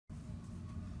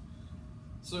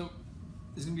So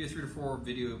this is going to be a 3 to 4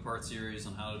 video part series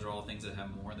on how to draw things that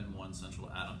have more than one central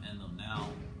atom in them. Now,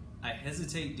 I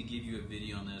hesitate to give you a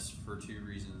video on this for two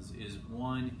reasons. Is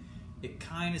one, it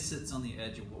kind of sits on the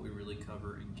edge of what we really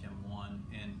cover in Chem 1,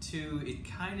 and two, it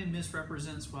kind of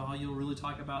misrepresents how you'll really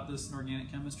talk about this in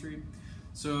organic chemistry.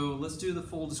 So let's do the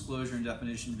full disclosure and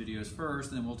definition videos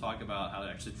first, and then we'll talk about how to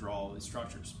actually draw these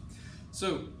structures.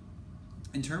 So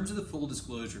in terms of the full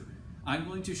disclosure, I'm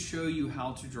going to show you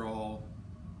how to draw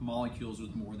molecules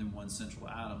with more than one central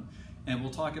atom, and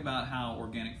we'll talk about how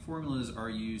organic formulas are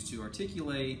used to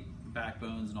articulate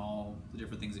backbones and all the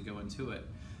different things that go into it.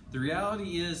 The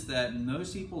reality is that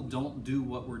most people don't do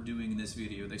what we're doing in this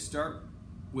video. They start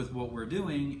with what we're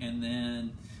doing and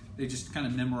then they just kind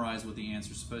of memorize what the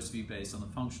answer is supposed to be based on the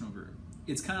functional group.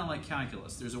 It's kind of like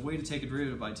calculus. There's a way to take a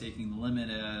derivative by taking the limit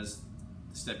as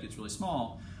the step gets really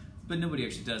small, but nobody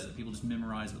actually does it. People just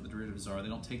memorize what the derivatives are. They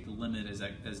don't take the limit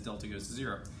as delta goes to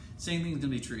 0. Same thing is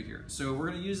going to be true here. So we're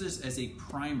going to use this as a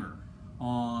primer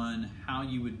on how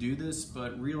you would do this,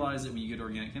 but realize that when you get to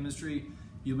organic chemistry,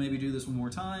 you'll maybe do this one more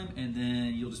time and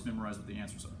then you'll just memorize what the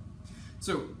answers are.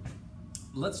 So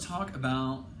let's talk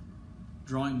about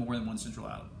drawing more than one central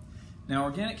atom. Now,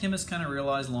 organic chemists kind of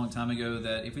realized a long time ago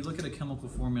that if we look at a chemical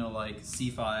formula like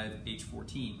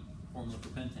C5H14, formula for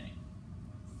pentane,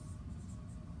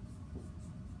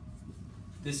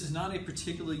 this is not a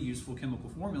particularly useful chemical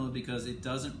formula because it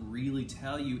doesn't really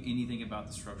tell you anything about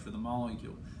the structure of the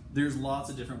molecule. There's lots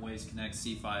of different ways to connect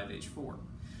C5H4.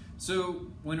 So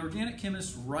when organic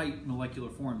chemists write molecular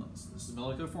formulas, this is a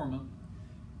molecular formula,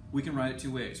 we can write it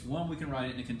two ways. One, we can write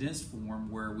it in a condensed form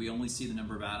where we only see the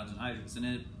number of atoms and hydrogens. And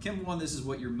in Chem 1, this is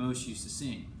what you're most used to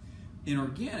seeing. In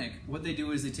organic, what they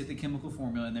do is they take the chemical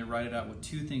formula and they write it out with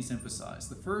two things emphasized.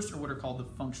 The first are what are called the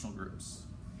functional groups.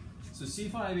 So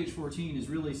C5H14 is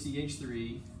really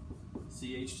CH3,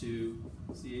 CH2,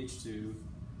 CH2,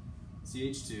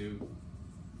 CH2,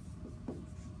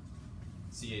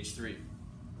 CH3.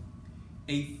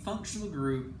 A functional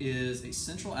group is a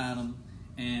central atom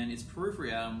and its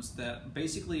periphery atoms that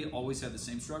basically always have the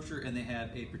same structure and they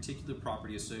have a particular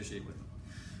property associated with them.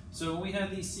 So when we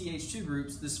have these CH2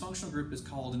 groups, this functional group is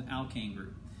called an alkane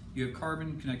group. You have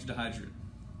carbon connected to hydrogen.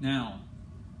 Now,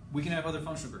 we can have other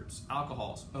functional groups,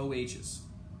 alcohols, OHs.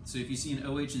 So if you see an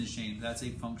OH in this chain, that's a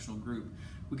functional group.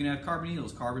 We can have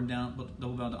carbonyls, carbon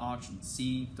double bond to oxygen,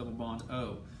 C double bond to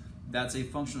O. That's a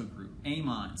functional group.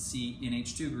 Amines, C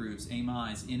NH2 groups,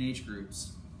 amines, NH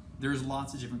groups. There's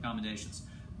lots of different combinations.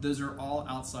 Those are all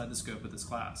outside the scope of this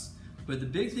class. But the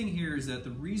big thing here is that the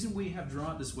reason we have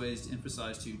drawn it this way is to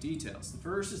emphasize two details. The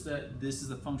first is that this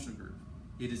is a functional group.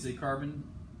 It is a carbon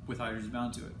with hydrogen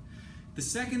bound to it. The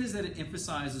second is that it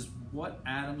emphasizes what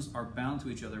atoms are bound to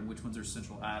each other and which ones are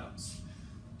central atoms.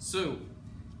 So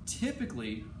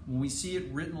typically, when we see it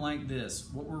written like this,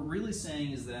 what we're really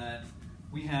saying is that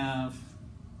we have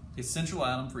a central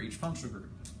atom for each functional group.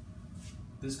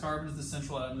 This carbon is the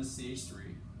central atom of the CH3.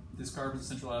 This carbon is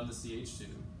the central atom of the CH2,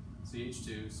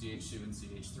 CH2, CH2, and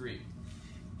CH3.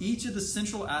 Each of the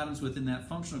central atoms within that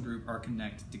functional group are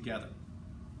connected together.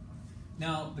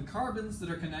 Now, the carbons that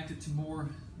are connected to more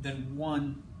than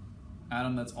one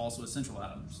atom that's also a central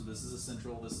atom, so this is a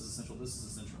central, this is a central, this is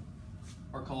a central,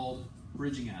 are called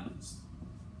bridging atoms.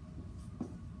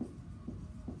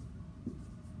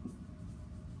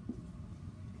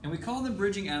 And we call them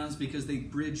bridging atoms because they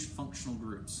bridge functional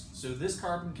groups. So this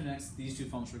carbon connects these two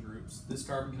functional groups, this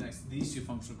carbon connects these two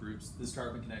functional groups, this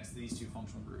carbon connects these two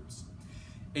functional groups.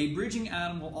 A bridging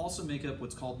atom will also make up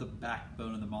what's called the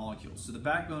backbone of the molecule. So the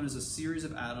backbone is a series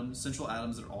of atoms, central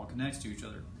atoms that are all connected to each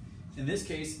other. In this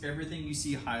case, everything you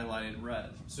see highlighted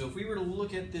red. So if we were to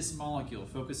look at this molecule,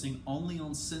 focusing only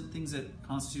on things that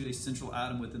constitute a central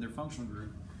atom within their functional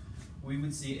group, we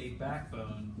would see a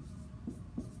backbone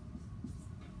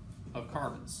of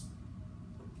carbons.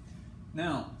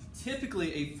 Now,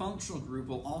 typically a functional group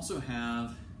will also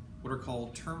have what are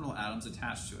called terminal atoms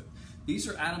attached to it. These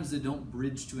are atoms that don't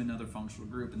bridge to another functional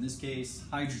group, in this case,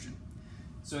 hydrogen.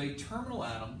 So a terminal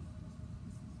atom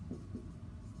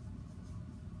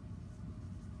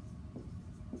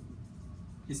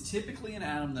is typically an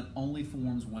atom that only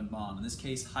forms one bond, in this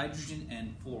case, hydrogen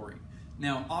and fluorine.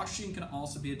 Now, oxygen can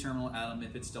also be a terminal atom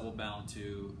if it's double bound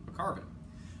to a carbon.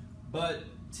 But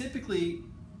typically,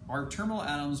 our terminal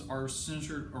atoms are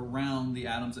centered around the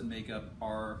atoms that make up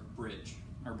our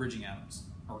bridging atoms,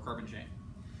 our carbon chain.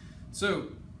 So,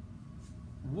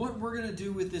 what we're going to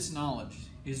do with this knowledge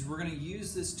is we're going to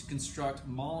use this to construct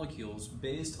molecules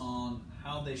based on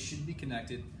how they should be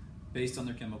connected based on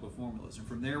their chemical formulas. And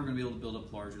from there, we're going to be able to build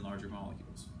up larger and larger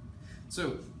molecules.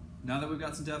 So, Now that we've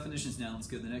got some definitions down, let's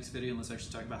go to the next video and let's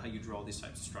actually talk about how you draw these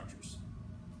types of structures.